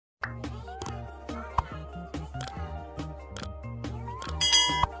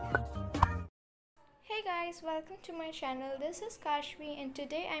guys, welcome to my channel. This is Kashvi and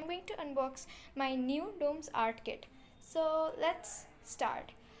today I'm going to unbox my new DOMS art kit. So let's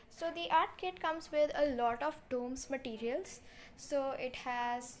start. So the art kit comes with a lot of DOMS materials. So it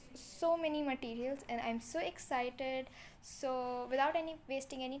has so many materials and I'm so excited. So without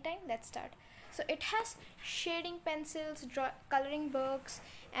wasting any time, let's start. So it has shading pencils, coloring books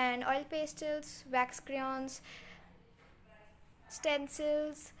and oil pastels, wax crayons,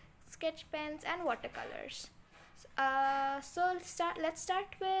 stencils, sketch pens and watercolors. Let's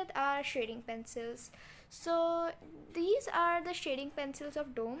start with our shading pencils. So these are the shading pencils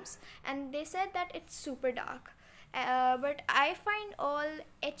of DOMS and they said that it's super dark, but I find all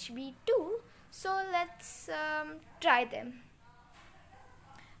HB2, so let's try them.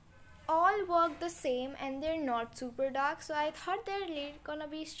 All work the same and they're not super dark, so I thought they're gonna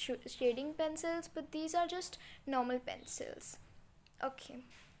be shading pencils, but these are just normal pencils. Okay,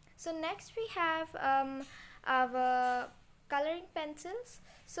 so next we have our coloring pencils.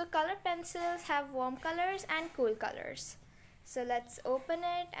 So color pencils have warm colors and cool colors. So let's open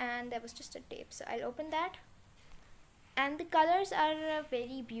it, and there was just a tape, so I'll open that. And the colors are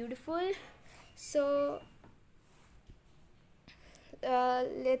very beautiful. So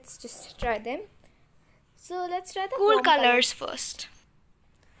let's just try them. So let's try the cool colors first.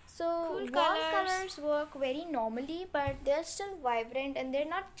 So Cool warm colors work very normally, but they're still vibrant and they're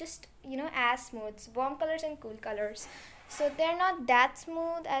not just as smooth. Warm colors and cool colors, so they're not that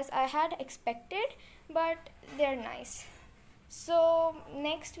smooth as I had expected, but they're nice. So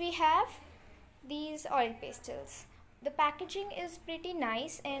next we have these oil pastels. The packaging is pretty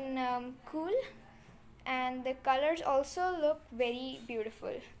nice and cool, and the colors also look very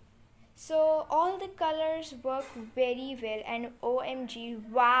beautiful. So all the colors work very well, and OMG,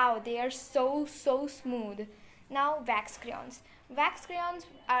 wow, they are so smooth. Now wax crayons. Wax crayons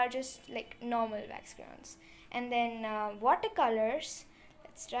are just like normal wax crayons. And then watercolors,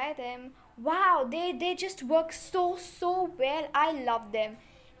 let's try them. Wow, they just work so well. I love them.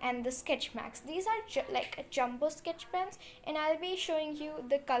 And the sketch max, these are like a jumbo sketch pens, and I'll be showing you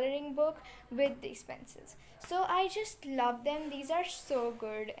the coloring book with these pencils. So I just love them. These are so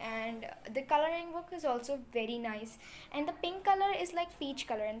good, and the coloring book is also very nice, and the pink color is like peach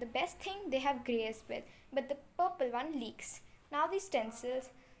color, and the best thing, they have gray as well, but the purple one leaks. Now these stencils.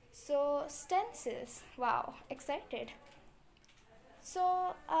 So stencils, wow, excited.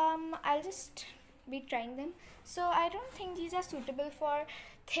 So I'll just be trying them. So I don't think these are suitable for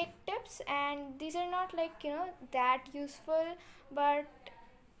thick tips, and these are not like that useful, but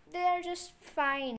they are just fine.